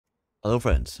Hello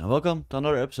friends and welcome to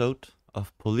another episode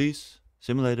of Police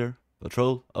Simulator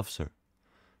Patrol Officer.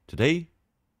 Today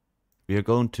we are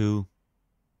going to...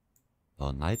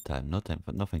 well, nighttime, no time,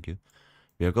 but no thank you.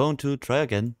 We are going to try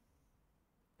again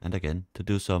and again to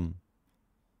do some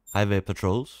highway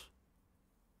patrols.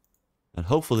 And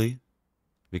hopefully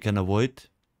we can avoid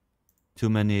too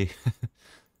many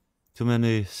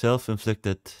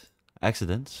self-inflicted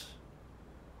accidents.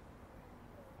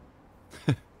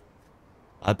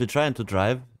 I've been trying to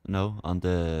drive, on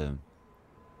the...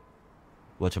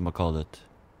 whatchamacallit.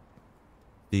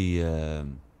 The,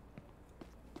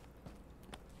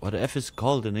 what the F is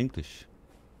called in English?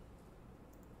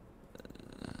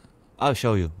 I'll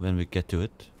show you when we get to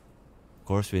it. Of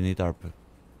course, we need our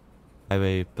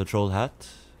highway patrol hat.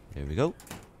 Here we go.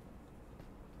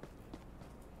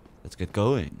 Let's get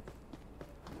going.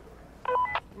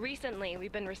 Recently,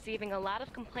 we've been receiving a lot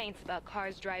of complaints about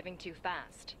cars driving too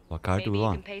fast. What car do we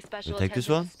want? Maybe you can pay We special take this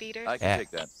attention one? to speeders? I can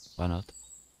take that. Why not?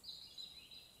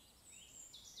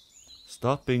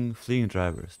 Stopping fleeing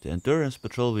drivers. The Endurance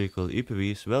Patrol Vehicle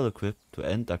EPV is well equipped to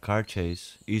end a car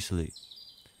chase easily.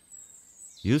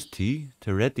 Use T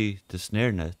to ready the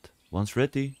snare net. Once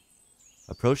ready,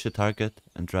 approach the target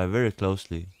and drive very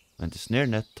closely. When the snare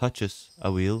net touches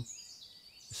a wheel,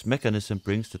 this mechanism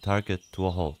brings the target to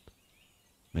a halt.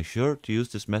 Make sure to use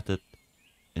this method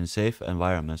in safe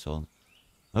environments only.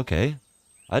 Okay,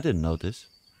 I didn't know this.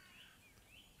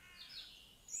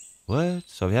 What?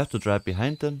 So we have to drive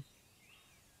behind them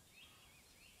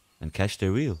and catch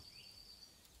their wheel.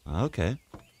 Okay.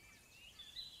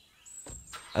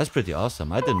 That's pretty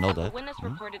awesome. I didn't know that. Witness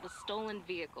reported a stolen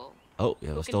vehicle. Oh, you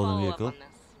have Who a can stolen follow up vehicle? on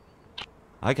this?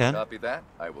 I can. Copy that.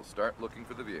 I will start looking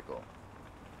for the vehicle.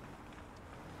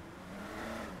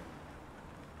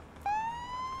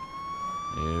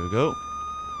 Here we go.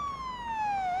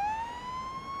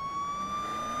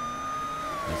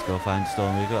 Let's go find the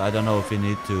stolen vehicle. I don't know if we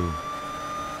need to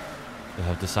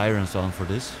have the sirens on for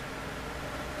this.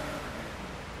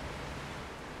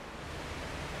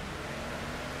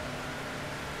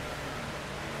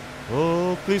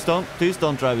 Oh, please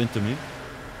don't drive into me.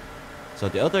 So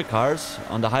the other cars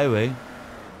on the highway,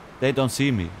 they don't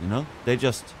see me, They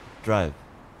just drive.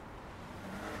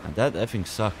 And that effing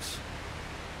sucks.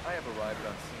 I have arrived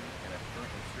on scene and am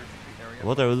currently searching the area.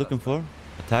 What are we looking for?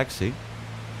 A taxi.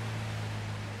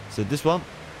 Is it this one?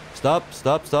 Stop,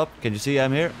 stop, stop. Can you see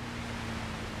I'm here?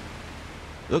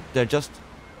 Look, they're just...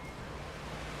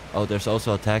 oh, there's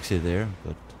also a taxi there,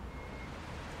 but...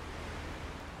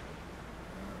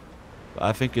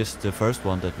 I think it's the first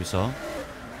one that we saw.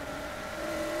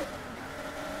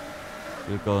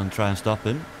 We'll go and try and stop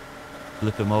him.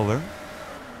 Flip him over.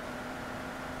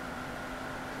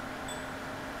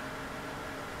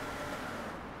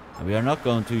 And we are not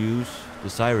going to use the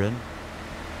siren,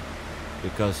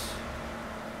 because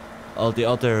all the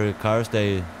other cars,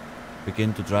 they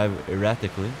begin to drive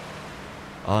erratically.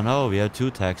 Oh no, we have two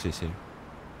taxis here.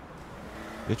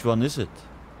 Which one is it?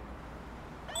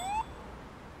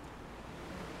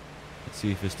 Let's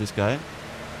see if it's this guy.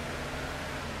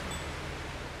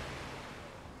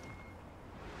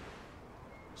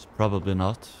 It's probably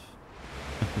not.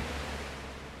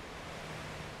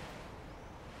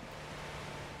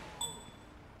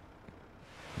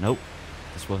 Nope,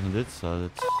 this wasn't it, so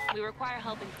let's... We require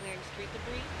help in clearing street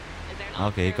debris. Is there an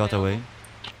okay, he officer got away. available?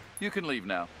 You can leave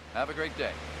now. Have a great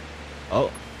day.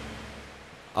 Oh.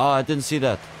 Oh, I didn't see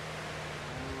that.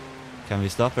 Can we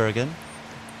stop her again?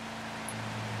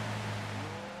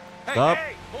 Stop.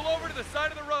 Hey, pull over to the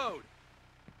side of the road.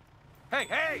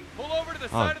 Hey, pull over to the Oh,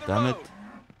 side of the damn road. it.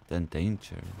 Then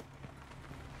danger.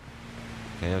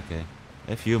 Okay.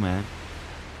 F you, man.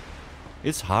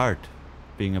 It's hard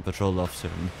being a patrol officer.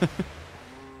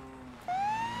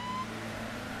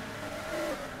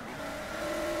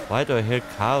 Why do I hear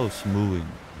cows mooing?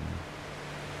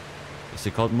 Is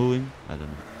it called mooing? I don't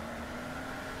know.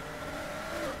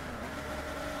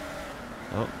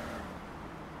 Oh.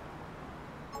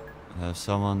 I have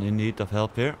someone in need of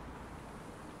help here.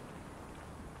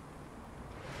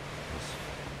 Let's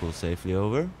pull safely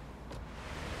over.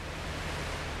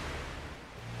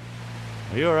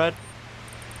 Are you alright?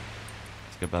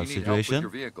 Let's get about the You need help with situation. your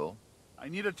vehicle. I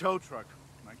need a tow truck.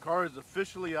 My car is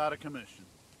officially out of commission.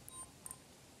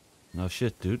 No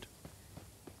shit, dude.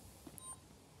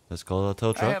 Let's call it a tow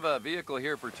I truck. have a vehicle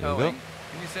here for There we go. towing.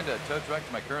 Can you send a tow truck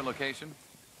to my current location?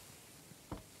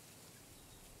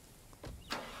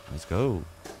 Let's go.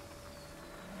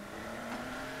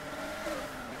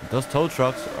 Those tow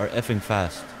trucks are effing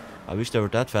fast. I wish they were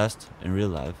that fast in real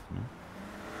life.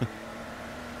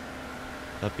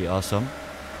 That'd be awesome.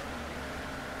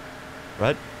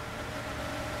 Right?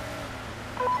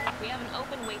 We have an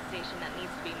open wait station that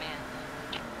needs to be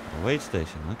manned. A wait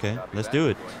station, okay. Copy Let's that. do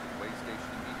it. Going to the way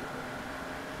station immediately.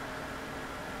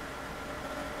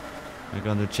 We're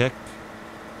gonna check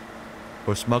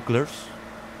for smugglers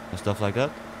and stuff like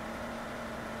that.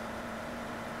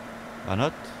 Why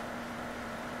not?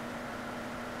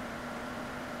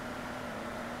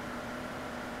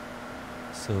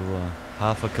 So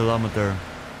half a kilometer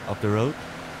up the road.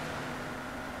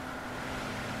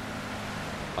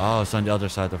 Oh, it's on the other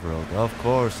side of the road. Of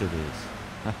course it is.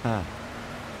 Haha.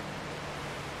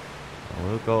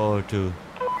 We'll go over to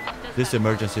this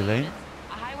emergency lane.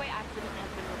 A highway accident has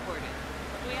been reported.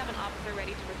 Do we have an officer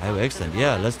ready to respond? Highway accident.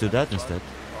 Yeah, let's do that instead.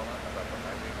 Call out about the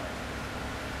highway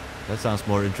light. That sounds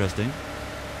more interesting.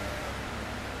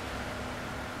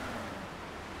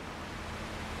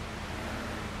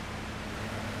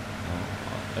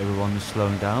 Everyone is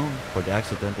slowing down for the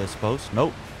accident, I suppose.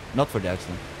 No, not for the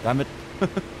accident. Damn it.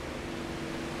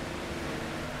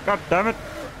 God damn it.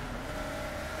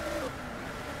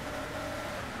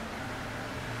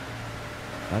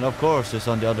 And of course it's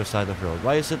on the other side of the road.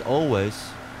 Why is it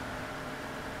always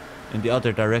in the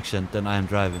other direction than I am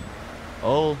driving?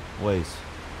 Always.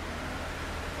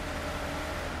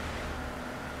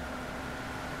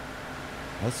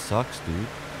 That sucks, dude.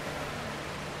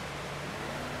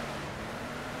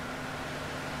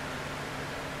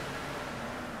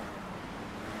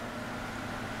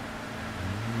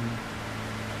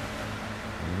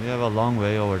 We have a long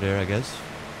way over there, I guess.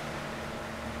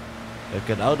 Let's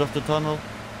get out of the tunnel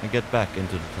and get back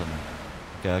into the tunnel.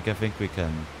 Okay, I think we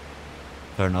can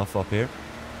turn off up here.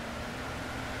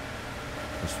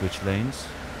 Or switch lanes.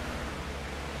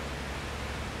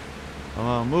 Come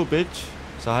on, move, bitch.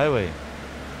 It's a highway.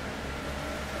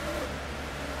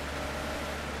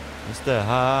 It's the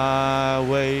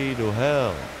highway to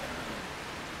hell.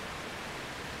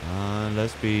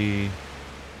 Let's be...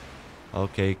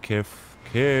 Okay,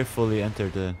 carefully enter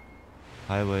the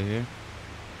highway here.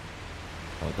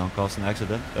 Oh, don't cause an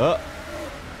accident. Oh!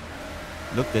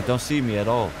 Look, they don't see me at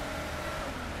all.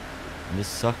 And this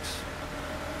sucks.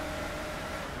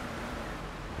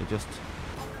 They just...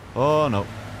 Oh no.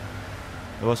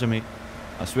 It wasn't me.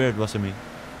 I swear it wasn't me.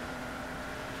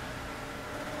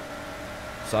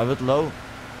 So I would love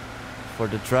for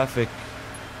the traffic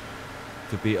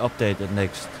to be updated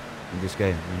next in this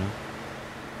game, you know?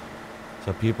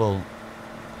 So people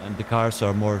and the cars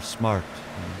are more smart.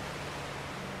 You know?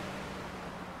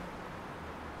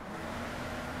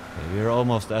 Okay, we're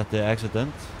almost at the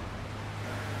accident.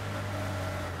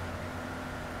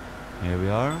 Here we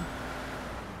are.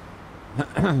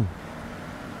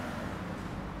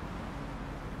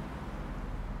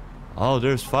 Oh,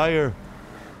 there's fire.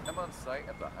 I'm on site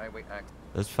at the highway accident.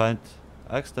 Let's find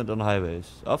accident on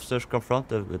highways. Officers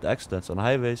confronted with accidents on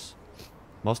highways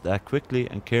must act quickly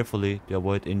and carefully to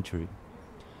avoid injury.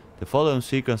 The following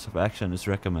sequence of action is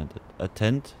recommended.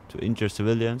 Attend to injured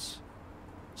civilians.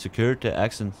 Secure the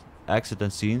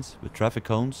accident scenes with traffic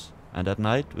cones and at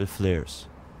night with flares.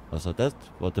 Also that's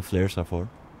what the flares are for.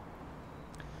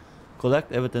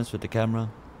 Collect evidence with the camera.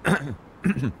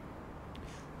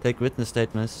 Take witness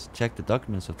statements. Check the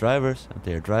documents of drivers and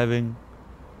they are driving.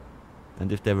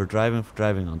 And if they were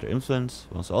driving under influence,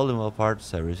 once all involved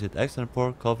parties have received accident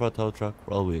report, call for a tow truck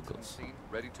for all vehicles. Scene,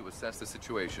 ready to assess the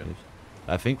situation.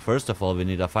 I think first of all we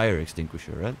need a fire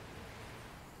extinguisher, right?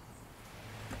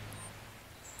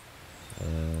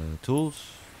 Tools.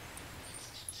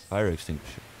 Fire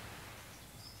extinguisher.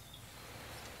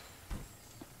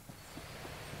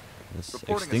 Let's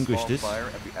Reporting extinguish a small this. fire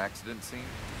at the accident scene.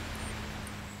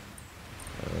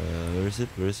 Where is it?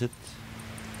 Where is it?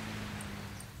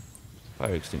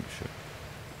 Fire extinguisher.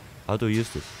 How do we use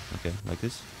this? Okay, like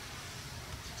this.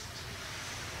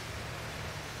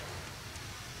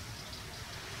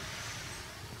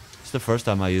 It's the first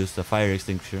time I used a fire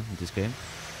extinguisher in this game.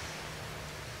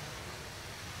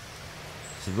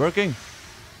 Is it working?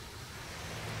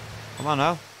 Come on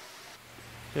now.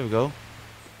 There we go.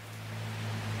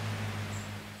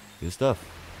 Good stuff.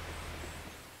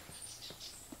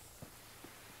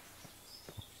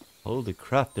 Holy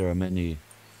crap, there are many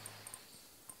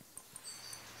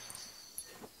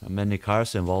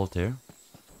cars involved here.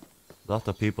 A lot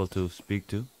of people to speak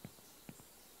to.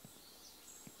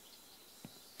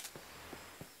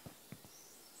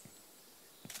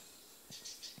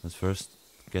 Let's first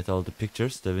get all the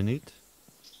pictures that we need.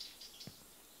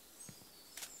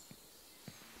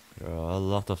 There are a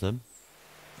lot of them.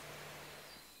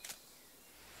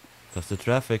 Because the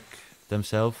traffic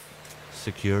themselves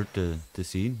secured the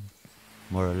scene,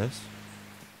 more or less.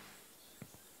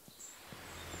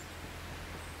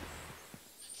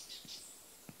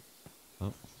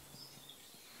 Oh.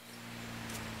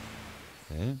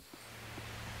 Okay.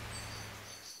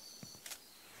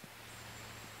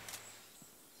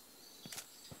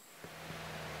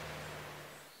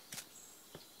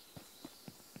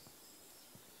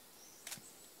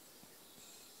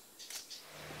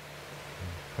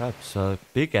 Perhaps a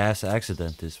big ass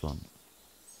accident, this one.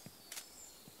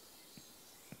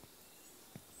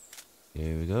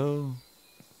 Here we go.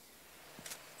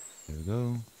 Here we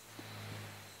go.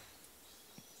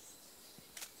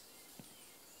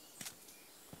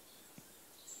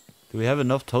 Do we have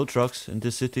enough tow trucks in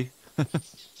this city?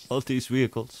 All these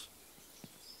vehicles.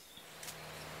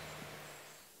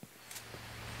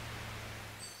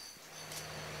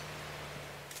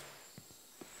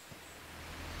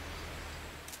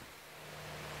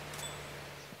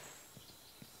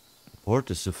 Port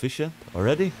is sufficient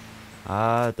already?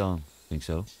 I don't think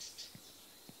so.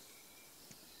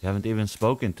 You haven't even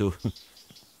spoken to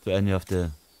to any of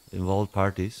the involved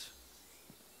parties.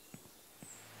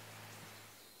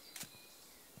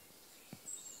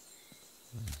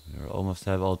 We almost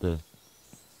have all the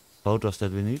photos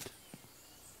that we need.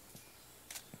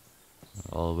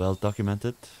 All well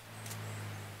documented.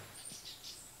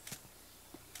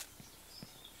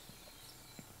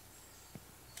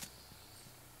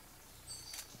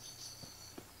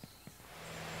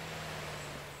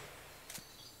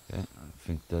 Okay, I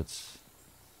think that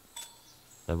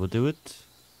will do it.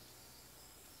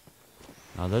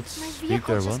 Now let's My speak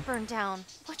vehicle there just one. burned down.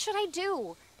 What should I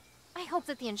do? I hope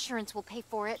that the insurance will pay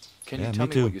for it. Can Yeah, you me tell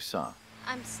me too. what you saw?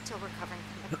 I'm still recovering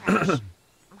from the crash.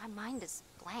 My mind is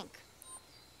blank.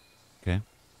 Okay.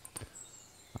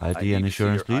 I ID need and to see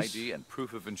insurance, your please. ID and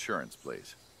proof of insurance,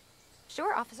 please.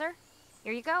 Sure, officer.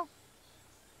 Here you go.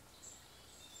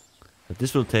 But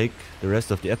this will take the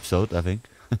rest of the episode, I think.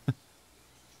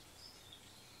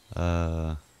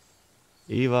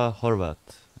 Eva Horvat.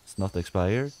 It's not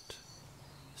expired.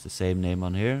 It's the same name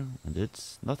on here, and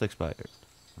it's not expired.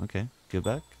 Okay, go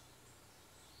back.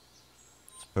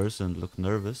 This person looked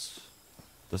nervous.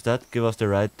 Does that give us the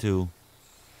right to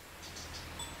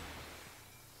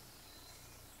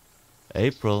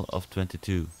April of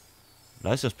 22?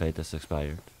 License plate has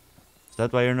expired. Is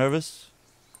that why you're nervous?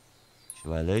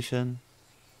 Violation.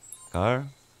 Car.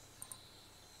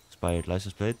 Expired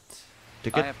license plate.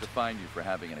 Ticket. I have to fine you for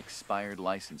having an expired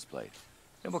license plate.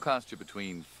 It will cost you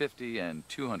between $50 and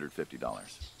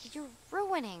 $250. You're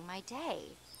ruining my day.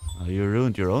 Oh, you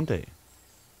ruined your own day.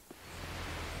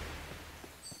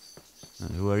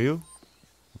 And who are you?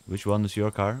 Which one is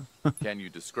your car? Can you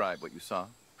describe what you saw?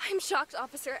 I'm shocked,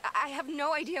 officer. I have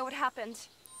no idea what happened.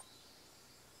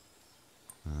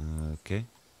 Okay.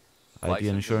 ID License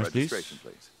and insurance, please. registration,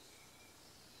 please.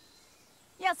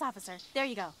 Yes, officer. There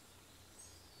you go.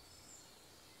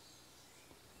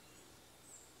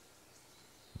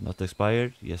 Not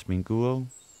expired. Yasmin Guo.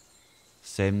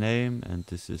 Same name, and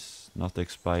this is not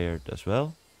expired as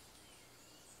well.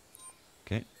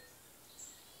 Okay.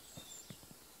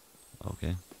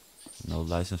 Okay. No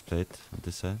license plate on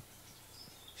this side.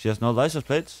 She has no license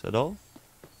plates at all.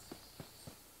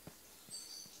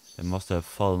 They must have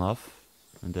fallen off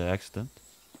in the accident.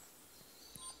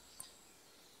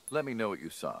 Let me know what you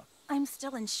saw. I'm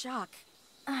still in shock.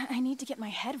 I need to get my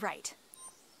head right.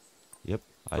 Yep.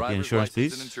 ID Driver's insurance, license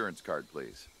please. and insurance card,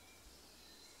 please.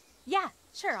 Yeah,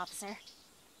 sure, officer.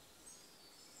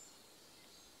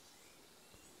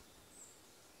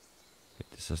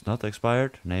 This has not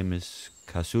expired. Name is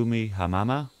Kazumi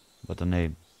Hamama. What a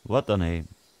name. What a name.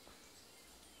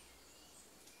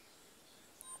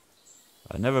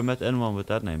 I never met anyone with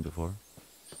that name before.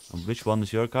 And which one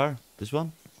is your car? This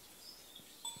one?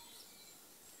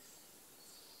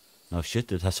 No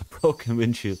shit, it has a broken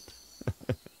windshield.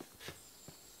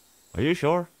 Are you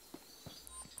sure?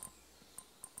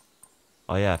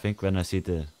 Oh yeah, I think when I see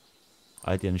the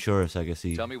ID insurance I can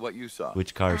see Tell me what you saw.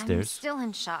 which car is I'm theirs. still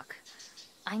in shock.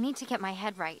 I need to get my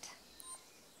head right.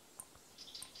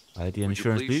 ID Would you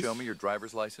insurance, please please. show me your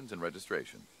driver's license and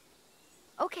registration?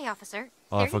 Okay, officer.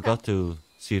 Oh, I Here you forgot go. to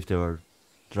see if they were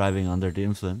driving under the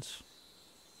influence.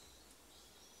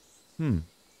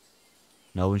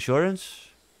 No insurance?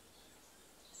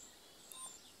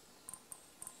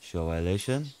 Show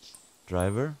violation.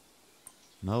 Driver.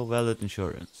 No valid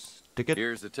insurance. Ticket?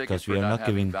 Here's the ticket Because for we are not not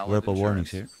having giving valid verbal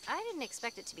warnings here. insurance. I didn't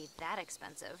expect it to be that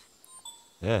expensive.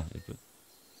 Yeah, it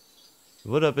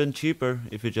would have been cheaper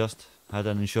if you just had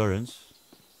an insurance.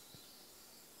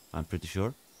 I'm pretty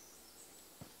sure.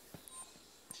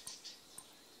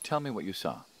 Tell me what you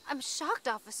saw. I'm shocked,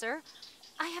 officer.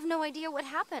 I have no idea what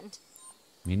happened.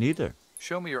 Me neither.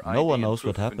 Show me your No ID one and knows proof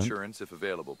what of happened. insurance if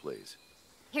available, please.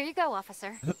 Here you go,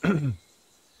 officer.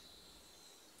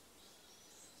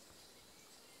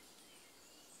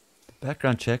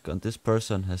 Background check on this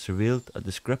person has revealed a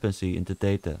discrepancy in the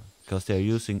data because they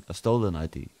are using a stolen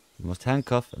ID. You must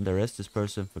handcuff and arrest this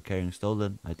person for carrying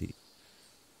stolen ID.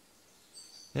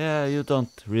 Yeah, you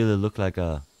don't really look like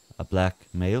a black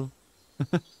male.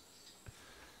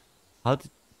 How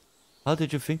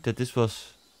did you think that this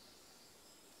was?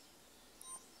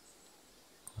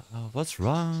 What's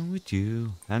wrong with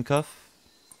you? Handcuff.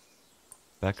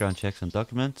 Background checks on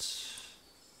documents.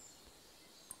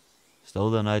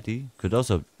 Stolen ID. Could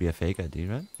also be a fake ID,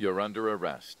 right? You're under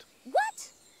arrest. What?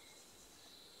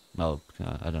 No,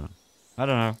 I don't know. I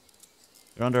don't know.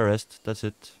 You're under arrest. That's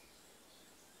it.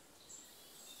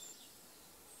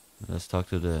 Let's talk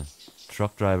to the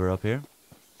truck driver up here.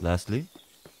 Lastly.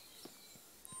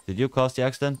 Did you cause the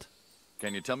accident?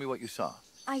 Can you tell me what you saw?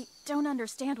 I don't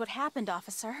understand what happened,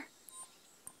 officer.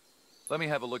 Let me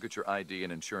have a look at your ID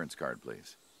and insurance card,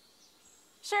 please.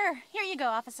 Sure, here you go,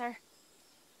 officer.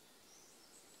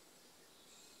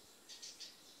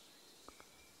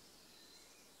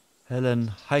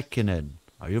 Helen Heikkinen.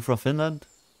 Are you from Finland?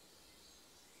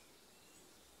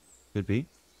 Could be.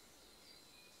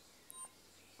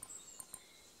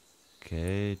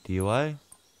 Okay, DUI.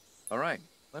 All right.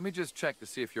 Let me just check to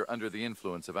see if you're under the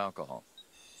influence of alcohol.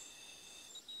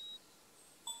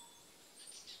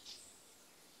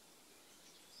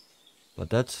 But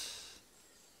that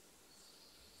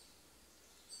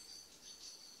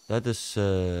is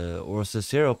or is it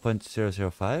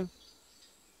 0.005?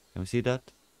 Can we see that?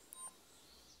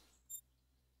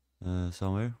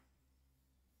 Somewhere.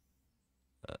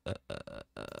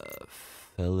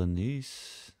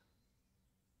 Felonies.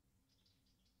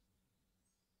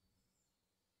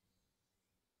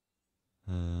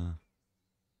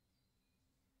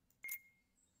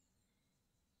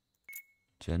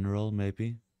 General,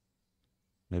 maybe.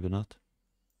 Maybe not.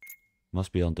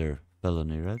 Must be under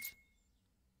felony, right?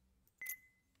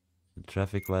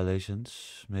 Traffic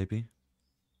violations, maybe.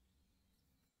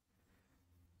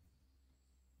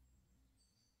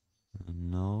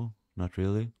 No, not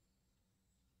really.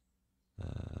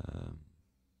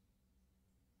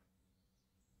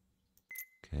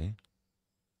 Okay.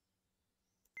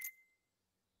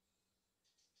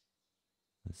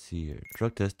 Let's see here.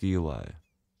 Drug test DUI.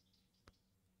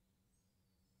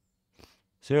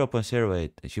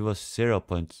 0.08. And she was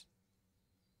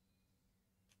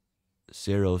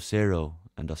 0.00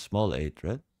 and a small 8,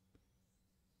 right?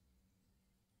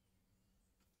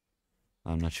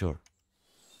 I'm not sure.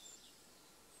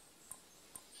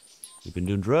 You've been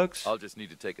doing drugs? I'll just need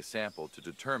to take a sample to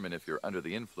determine if you're under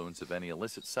the influence of any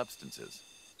illicit substances.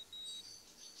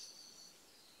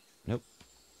 Nope.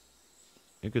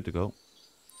 You're good to go,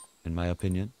 in my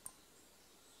opinion.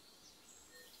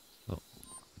 Oh, I'll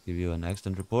give you an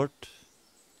accident report.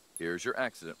 Here's your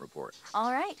accident report.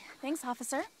 All right, thanks,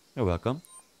 officer. You're welcome.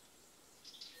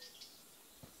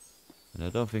 And I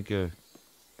don't think you're...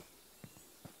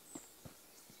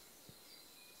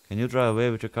 Can you drive away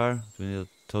with your car? Do we need a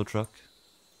tow truck?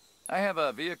 I have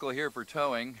a vehicle here for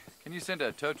towing. Can you send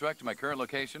a tow truck to my current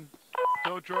location?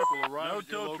 Tow truck will arrive No at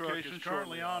your tow truck location is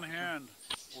currently currently on on hand.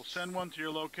 We'll send one to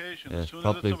your location Yes, as soon as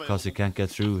probably it's because you available. can't get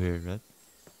through here, right?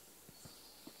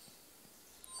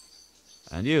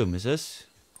 And you, missus?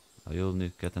 Oh, you'll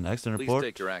need to get an accident Please report.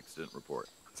 take your accident report.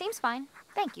 Seems fine.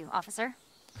 Thank you, officer.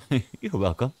 You're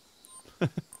welcome. I'll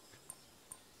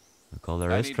call the I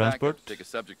rest need transport. backup to take a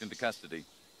subject into custody.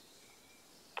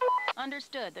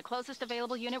 Understood. The closest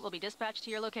available unit will be dispatched to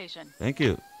your location. Thank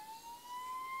you.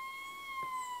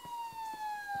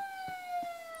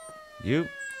 You.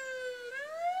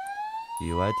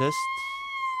 DUI test.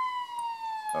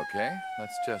 Okay,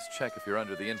 let's just check if you're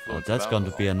under the Oh, influence that's of going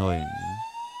alcohol. to be annoying.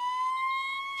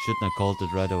 Shouldn't have called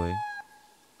it right away.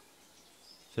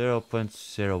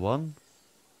 0.01.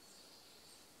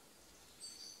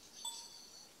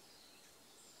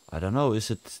 I don't know,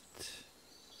 is it...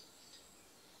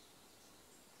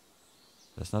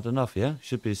 That's not enough, yeah?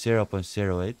 Should be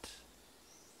 0.08.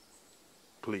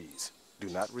 Please, do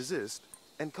not resist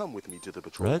and come with me to the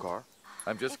patrol Right? car.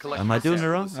 I'm just collecting Am I a doing it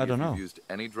sample wrong? to see I don't if know. you've used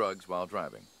any drugs while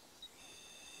driving.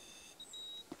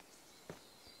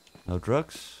 No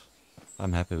drugs.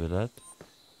 I'm happy with that.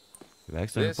 Your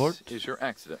accident This report? is your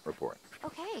accident report.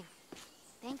 Okay.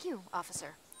 Thank you,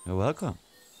 officer. You're welcome.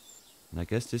 And I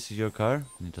guess this is your car.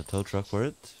 Need a tow truck for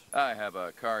it. I have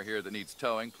a car here that needs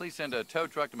towing. Please send a tow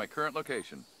truck to my current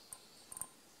location.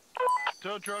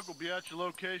 Tow truck will be at your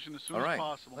location as soon All as right.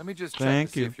 possible. Let me just check Thank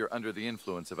to see you. if you're under the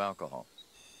influence of alcohol.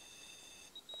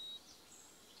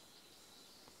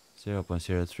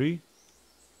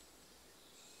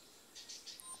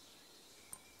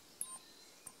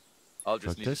 I'll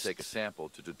just Drug need test. to take a sample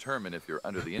to determine if you're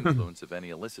under the influence of any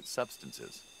illicit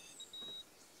substances.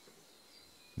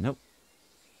 Nope.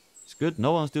 It's good.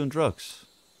 No one's doing drugs.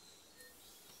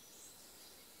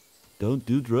 Don't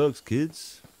do drugs,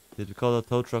 kids. Did we call a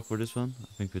tow truck for this one? I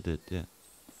think we did, yeah.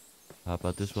 How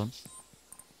about this one?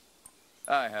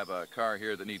 I have a car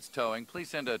here that needs towing. Please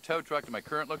send a tow truck to my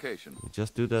current location. We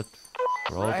just do that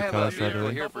for all I the have a cars right vehicle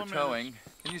away. here for towing.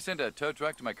 Can you send a tow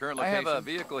truck to my current location? I have a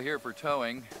vehicle here for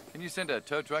towing. Can you send a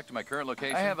tow truck to my current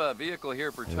location? I have a vehicle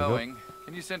here for There we go. towing.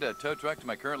 Can you send a tow truck to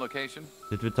my current location?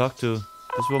 Did we talk to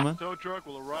this woman? Tow truck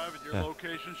will arrive at your Yeah.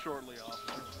 location shortly,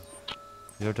 officer.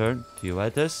 Your turn. TUI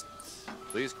test.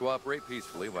 Please cooperate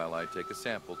peacefully while I take a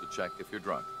sample to check if you're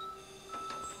drunk.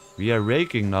 We are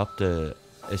raking up the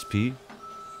SP.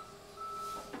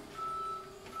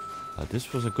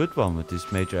 This was a good one with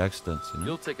these major accidents, you know?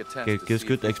 You'll take a test Okay, to gives see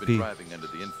good if you've XP. been driving under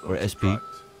the influence of SP.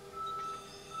 drugs.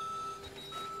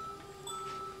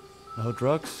 No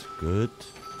drugs. Good.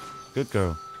 Good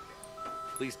girl.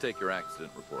 Please take your accident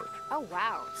report. Oh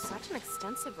wow, such an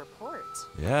extensive report.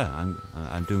 Yeah,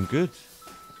 I'm doing good.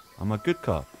 I'm a good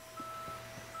cop.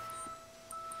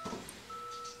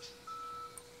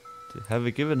 Have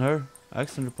we given her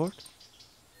accident report?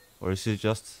 Or is she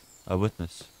just a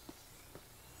witness?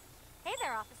 Hey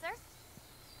there, officer.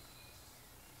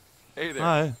 Hey there.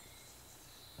 Hi.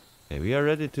 Okay, we are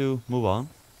ready to move on.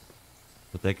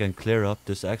 But they can clear up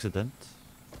this accident.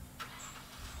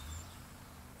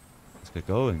 Let's get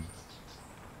going.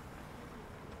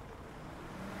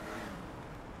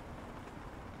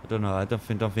 I don't know, I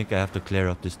don't think I have to clear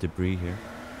up this debris here.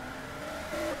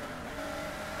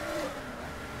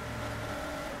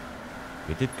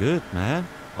 We did good, man.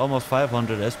 Almost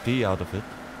 500 SP out of it.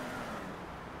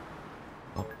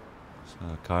 Oh,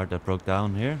 there's a car that broke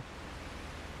down here.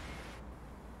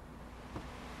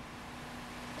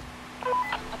 A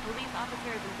police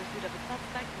officer is in pursuit of a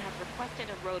suspect and has requested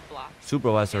a roadblock.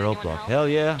 Supervisor Can anyone roadblock. help? Hell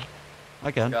yeah.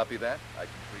 I can. Copy that. I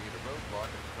can create a roadblock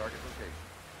at the target location.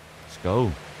 Let's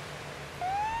go.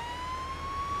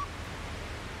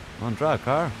 Come on, drive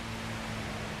car.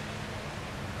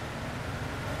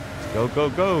 Let's go, go,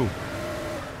 go.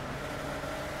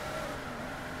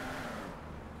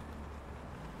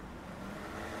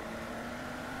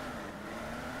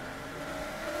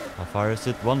 How far is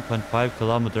it? 1.5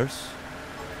 kilometers.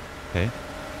 Okay.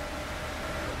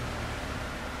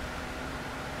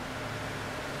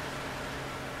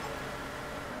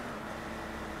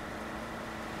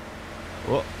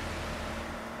 Whoa.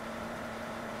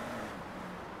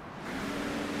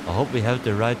 I hope we have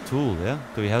the right tool, yeah?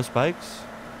 Do we have spikes?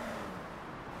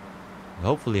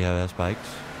 Hopefully we have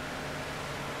spikes.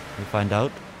 We'll find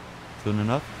out soon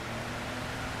enough.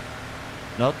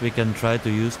 Not, we can try to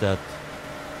use that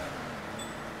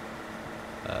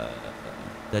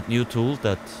that new tool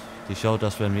that they showed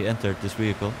us when we entered this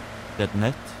vehicle. That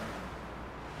net.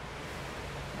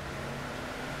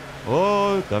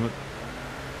 Oh, damn it.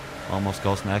 Almost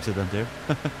caused an accident there.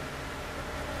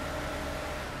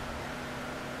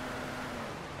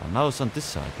 Oh, now it's on this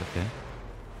side, okay.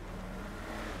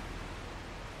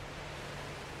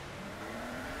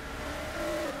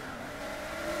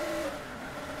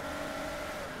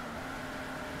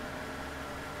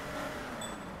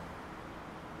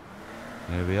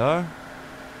 Here we are.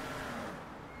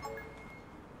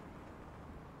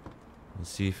 Let's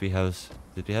see if we have...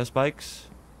 Did we have spikes?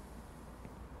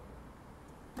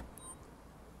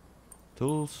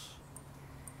 Tools.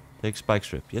 Take spike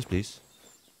strip. Yes, please.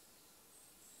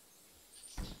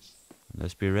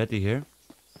 Let's be ready here.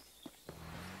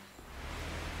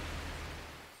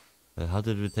 How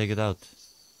did we take it out?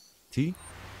 T?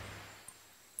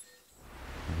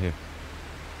 Here.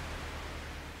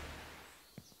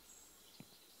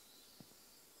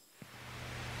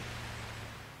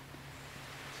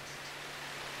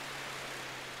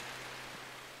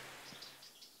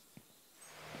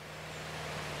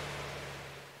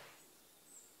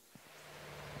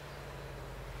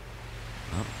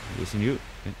 Oh, using you.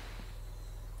 Okay.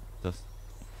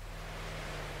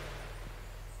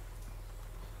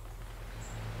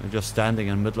 I'm just standing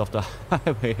in the middle of the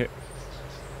highway here.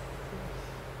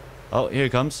 Oh, here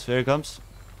it comes. Here it comes.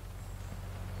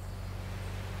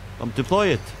 Deploy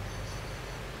it.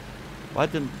 Why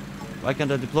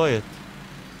can't I deploy it?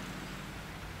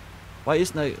 Why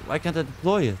can't I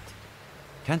deploy it?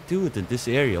 Can't do it in this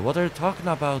area. What are you talking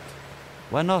about?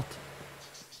 Why not?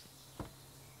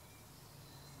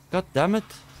 God damn it.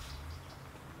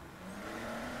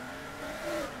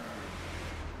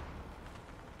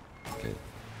 Okay.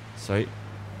 Sorry.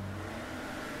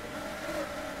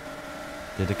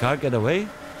 Did the car get away?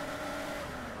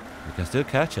 We can still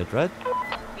catch it, right?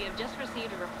 The have just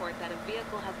received a report that a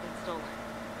vehicle has been stolen.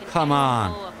 Can Come anyone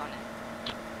on. follow up on it?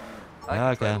 I Yeah,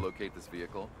 can try okay. to locate this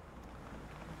vehicle.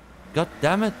 God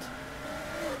damn it.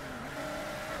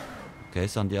 Okay,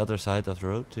 it's on the other side of the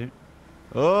road here.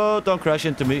 Oh, don't crash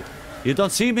into me. You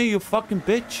don't see me, you fucking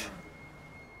bitch.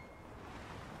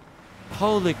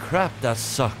 Holy crap, that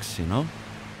sucks, you know?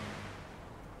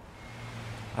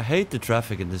 I hate the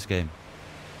traffic in this game.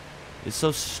 It's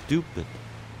so stupid.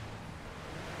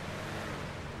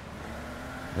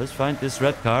 Let's find this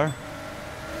red car.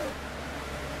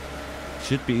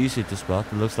 Should be easy to spot.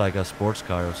 It looks like a sports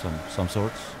car of some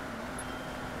sorts.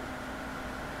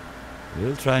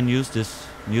 We'll try and use this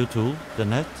new tool, the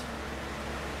net.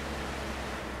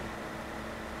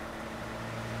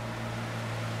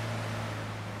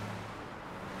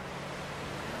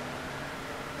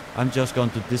 I'm just going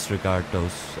to disregard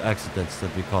those accidents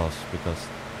that we cause because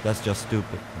that's just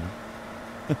stupid.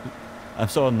 You know? I'm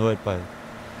so annoyed by it.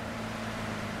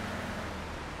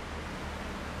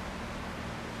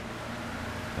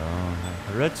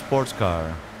 A red sports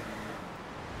car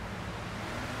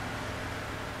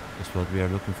is what we are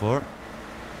looking for.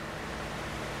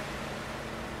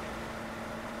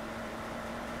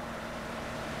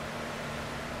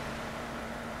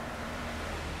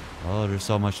 Oh, there's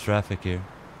so much traffic here.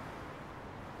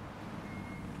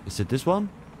 Is it this one?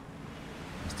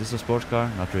 Is this a sports car?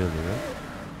 Not really, right?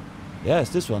 Yeah,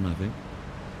 it's this one, I think.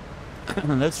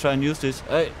 Let's try and use this.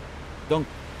 Hey, don't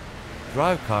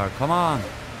drive car, come on.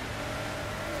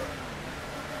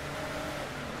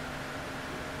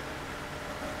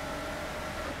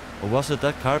 Or was it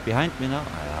that car behind me now?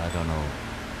 I don't know.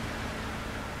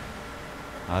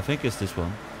 I think it's this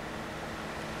one.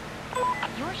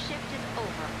 Your shift is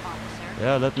over, officer.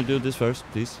 Yeah, let me do this first,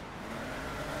 please.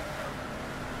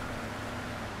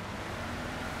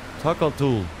 Toggle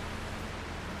tool.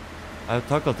 I've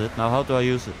toggled it. Now how do I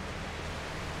use it?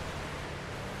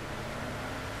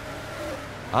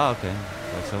 Ah, okay.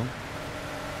 Like so.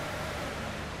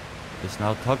 It's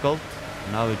now toggled.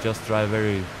 Now we just drive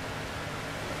very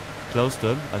close to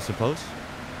him, I suppose.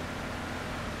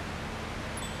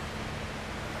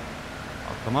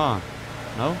 Oh, come on.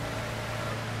 No?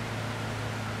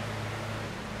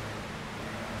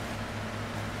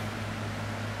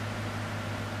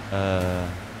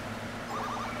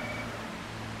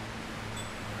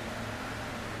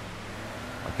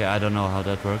 Okay, I don't know how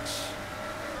that works.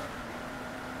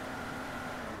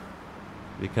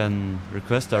 We can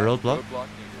request a roadblock. Roadblock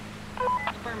needed.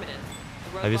 Affirmative.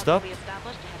 The Have you roadblock stopped? will be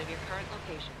established ahead of your current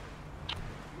location.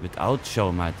 Without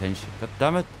showing my attention. God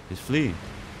damn it, he's fleeing.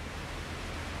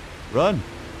 Run!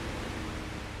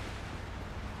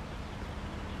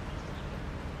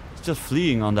 He's just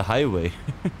fleeing on the highway.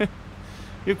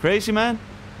 You crazy, man?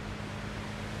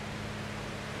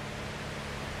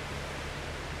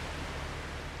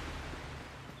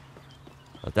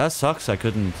 But that sucks, I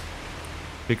couldn't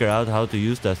figure out how to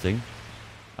use that thing.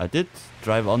 I did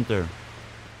drive under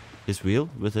his wheel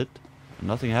with it, and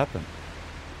nothing happened.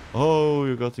 Oh,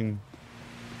 you're getting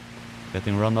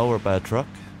run over by a truck,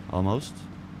 almost.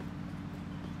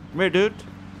 Come here, dude.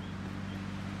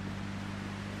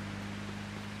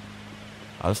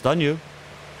 I'll stun you.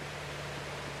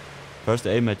 First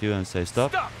aim at you and say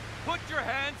stop. Stop! Put your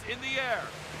hands in the air!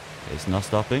 He's not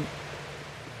stopping.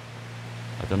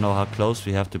 I don't know how close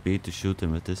we have to be to shoot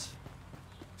him with this.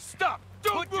 Stop!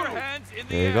 Put your hands in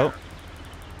the There air! you go.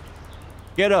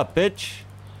 Get up, bitch.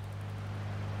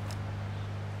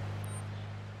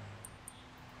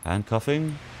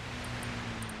 Handcuffing.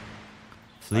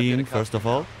 Fleeing, first of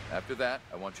all, After that,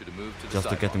 I want you to move to the just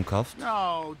to get him sidewalk. cuffed.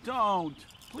 No, don't.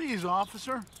 Please,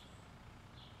 officer.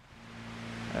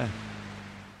 Eh.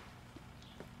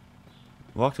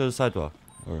 Walk to the sidewalk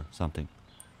or something.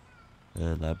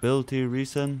 Liability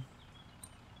reason.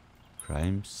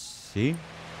 Crime scene.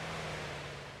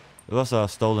 It was a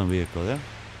stolen vehicle, yeah?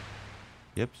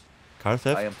 Yep. Car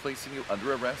theft. I am placing you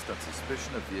under arrest on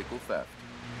suspicion of vehicle theft.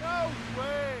 No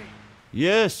way.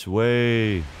 Yes,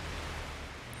 way.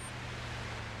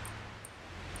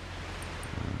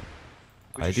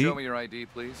 Would ID? you show me your ID,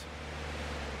 please?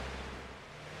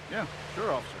 Yeah,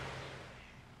 sure, officer.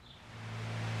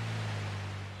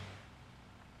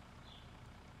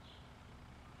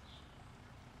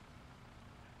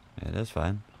 Yeah, that's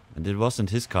fine. And it wasn't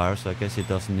his car, so I guess he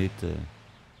doesn't need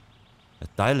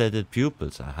dilated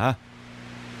pupils. Aha.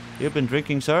 You've been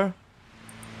drinking, sir?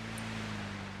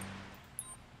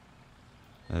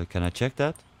 Can I check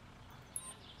that?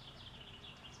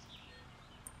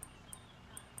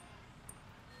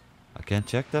 I can't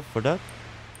check that for that?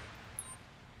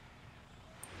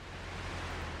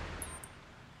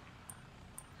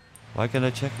 Why can't I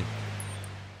check it?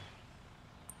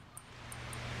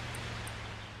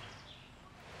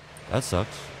 That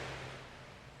sucks.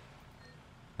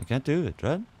 I can't do it,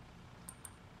 right?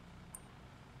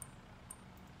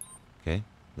 Okay,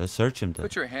 let's search him then.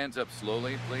 Put your hands up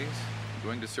slowly, please. I'm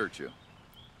going to search you.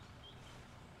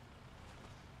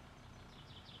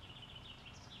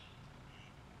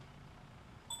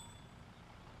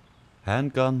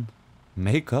 Handgun,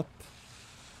 makeup,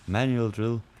 manual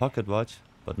drill, pocket watch,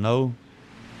 but no.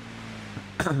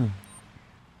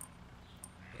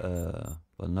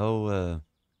 But no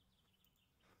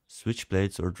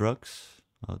switchblades or drugs.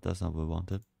 Oh, that's not what we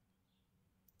wanted.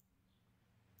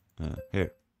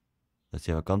 Here. Does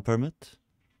he have a gun permit?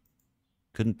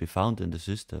 Couldn't be found in the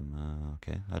system.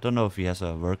 Okay. I don't know if he has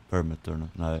a work permit or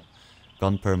not. No,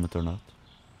 gun permit or not.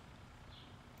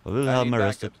 But we'll have him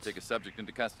arrested. To take a subject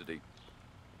into custody.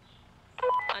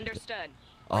 Understood.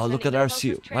 Oh, look at our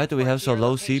C. Why do we have so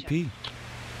low CP?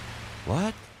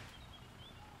 What?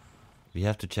 We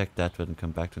have to check that when we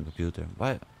come back to the computer.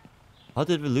 Why? How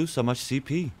did we lose so much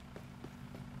CP?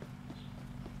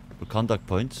 For contact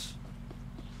points?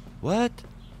 What?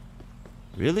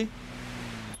 Really?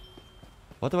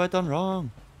 What have I done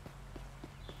wrong?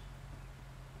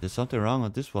 There's something wrong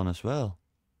with this one as well.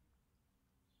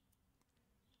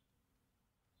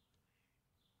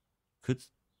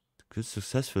 Could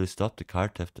successfully stop the car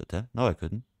theft attempt? No, I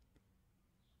couldn't.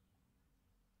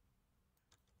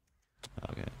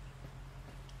 Okay.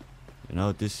 You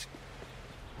know, this...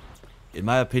 In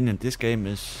my opinion, this game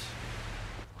is...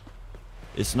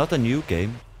 It's not a new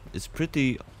game. It's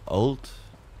pretty old.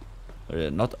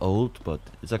 Not old, but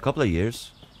it's a couple of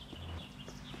years.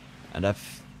 And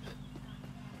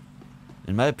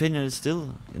in my opinion, it's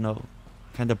still, you know,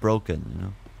 kind of broken, you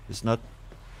know. It's not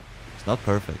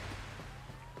perfect.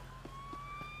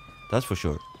 That's for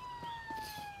sure.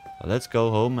 But let's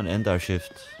go home and end our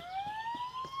shift.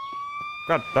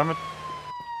 God damn it.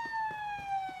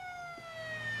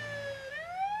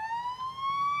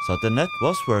 So the net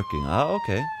was working. Ah,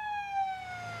 okay.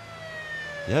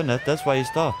 Yeah, net, that's why you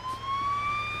stopped.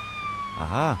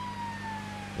 Aha.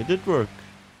 It did work.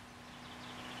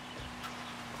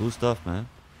 Cool stuff, man.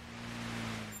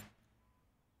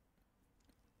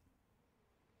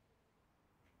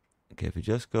 Okay, if we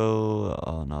just go...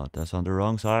 Oh no, that's on the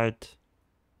wrong side.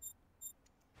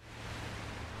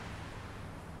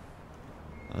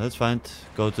 Let's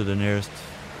go to the nearest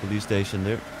police station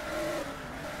there.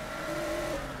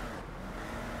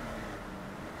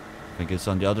 I think it's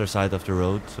on the other side of the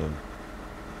road, so...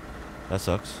 That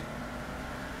sucks.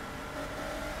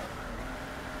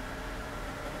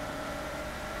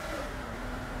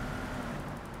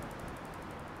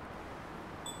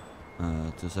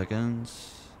 Uh, 2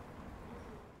 seconds.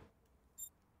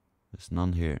 There's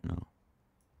none here, no.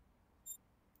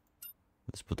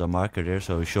 Let's put a marker there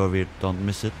so we're sure we don't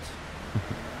miss it.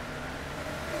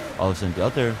 Oh, it's in the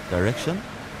other direction?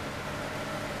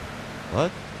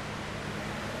 What?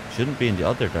 Shouldn't be in the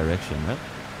other direction, right?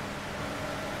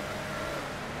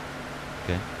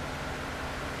 Okay.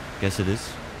 Guess it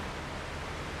is.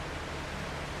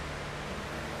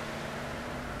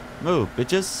 Move,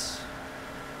 bitches!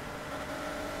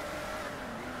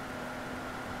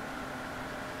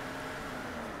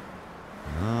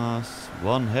 It's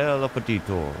one hell of a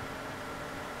detour.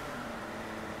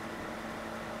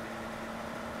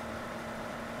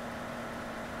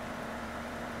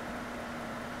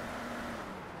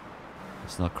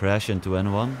 Let's not crash into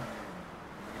anyone.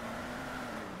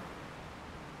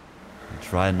 And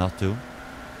try not to.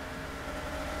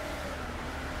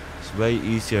 It's way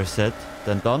easier said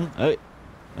than done. Hey!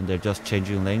 And they're just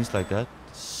changing lanes like that.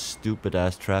 Stupid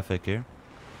ass traffic here.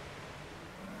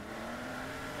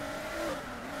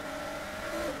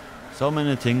 So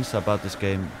many things about this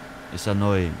game is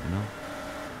annoying, you know.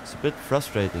 It's a bit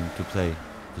frustrating to play,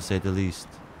 to say the least.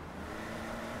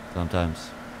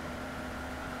 Sometimes.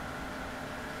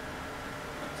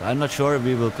 So I'm not sure if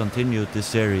we will continue this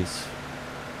series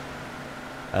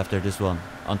after this one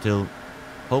until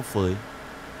hopefully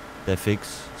they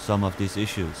fix some of these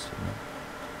issues, you know,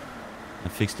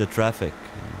 and fix the traffic.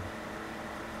 You know.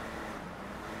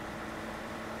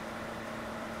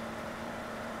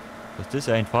 Cause this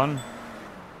ain't fun.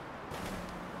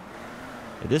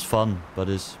 It is fun, but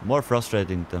it's more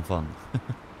frustrating than fun.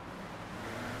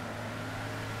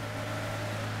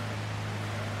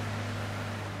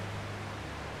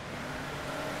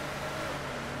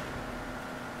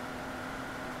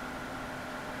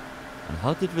 And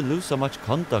how did we lose so much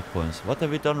contact points? What have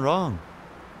we done wrong?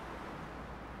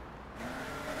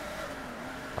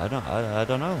 I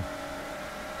don't know.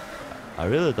 I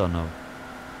really don't know.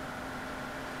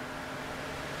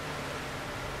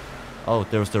 Oh,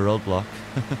 there was the roadblock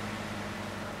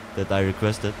that I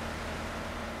requested.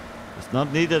 It's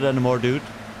not needed anymore, dude.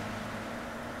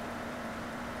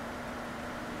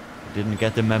 You didn't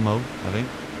get the memo, I think.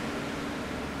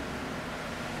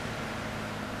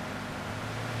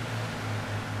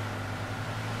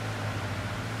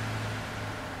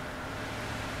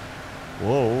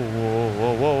 Whoa, whoa,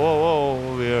 whoa, whoa, whoa,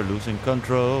 whoa. We are losing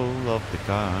control of the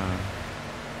car.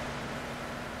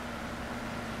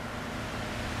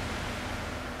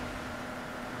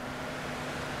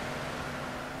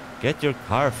 Get your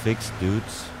car fixed,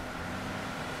 dudes.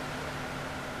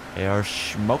 They are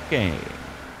smoking.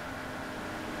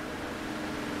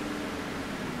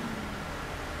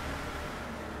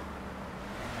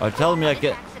 Oh, tell me I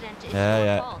get...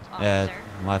 Yeah,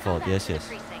 my fault, yes.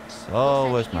 It's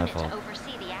always my fault.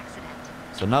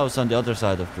 So now it's on the other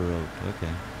side of the road,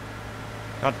 okay.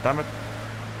 God damn it.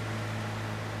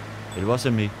 It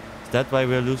wasn't me. Is that why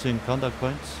we're losing contact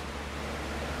points?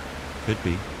 Could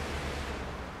be.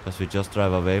 Because we just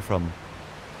drive away from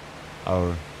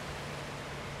our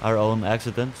own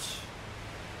accidents.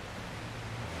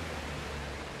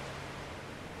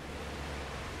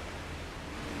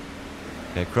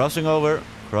 Okay, crossing over.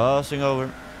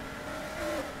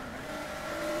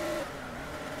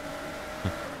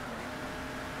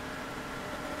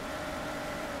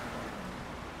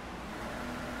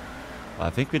 I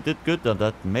think we did good on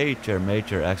that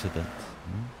major accident.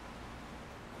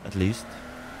 At least.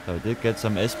 So we did get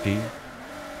some SP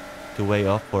to weigh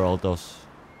off for all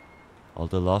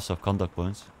the loss of contact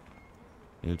points.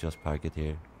 We'll just park it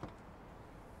here.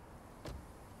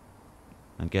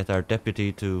 And get our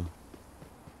deputy to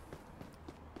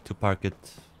park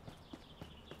it.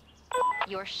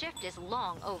 Your shift is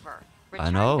long over. I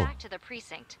know. Return back to the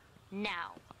precinct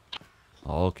now.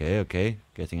 Okay.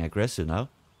 Getting aggressive now.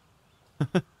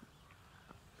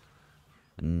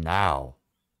 Now.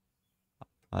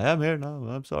 I am here now,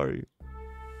 I'm sorry.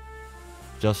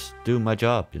 Just do my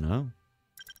job, you know?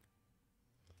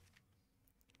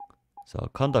 So,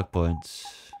 contact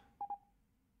points.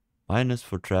 Minus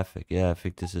for traffic. Yeah, I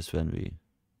think this is when we...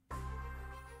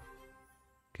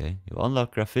 Okay, you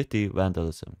unlock graffiti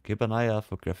vandalism. Keep an eye out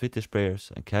for graffiti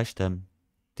sprayers and catch them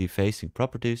defacing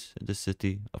properties in the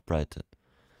city of Brighton.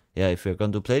 Yeah, if we're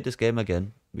going to play this game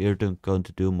again, we're going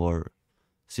to do more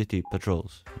city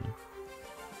patrols. You know?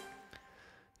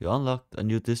 You unlocked a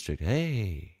new district.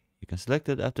 Hey! You can select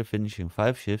it after finishing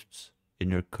 5 shifts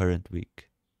in your current week.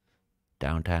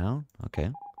 Downtown?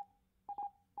 Okay.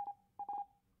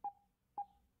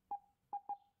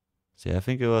 See, I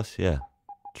think it was, yeah,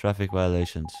 traffic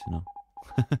violations, you know.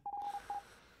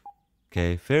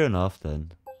 Okay, fair enough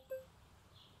then.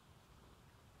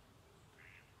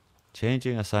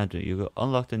 Changing assignment. You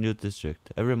unlocked a new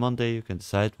district. Every Monday you can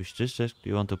decide which district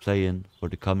you want to play in for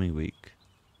the coming week.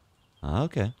 Ah,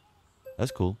 okay.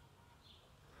 That's cool.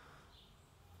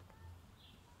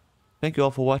 Thank you all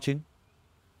for watching.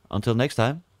 Until next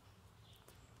time.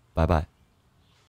 Bye bye.